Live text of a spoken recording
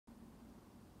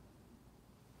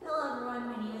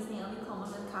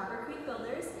Copper Creek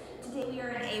Builders. Today we are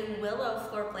in a Willow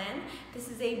floor plan. This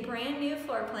is a brand new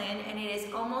floor plan and it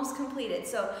is almost completed.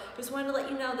 So just wanted to let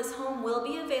you know this home will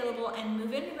be available and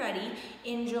move-in ready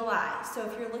in July. So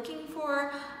if you're looking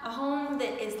for a home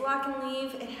that is lock and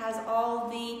leave, it has all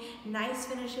the nice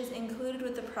finishes included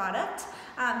with the product,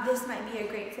 this might be a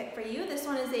great fit for you. This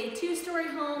one is a 2-story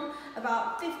home,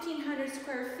 about 1,500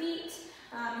 square feet.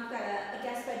 You've got a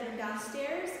guest bedroom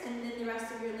downstairs and then the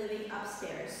rest of your living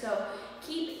upstairs. So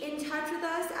keep in touch with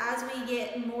us as we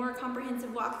get more comprehensive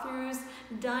walkthroughs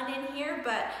done in here.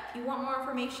 But if you want more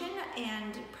information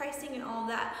and pricing and all of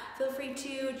that, feel free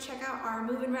to check out our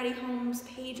Move-In Ready Homes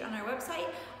page on our website,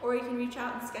 or you can reach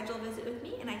out and schedule a visit with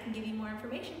me and I can give you more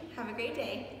information. Have a great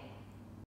day.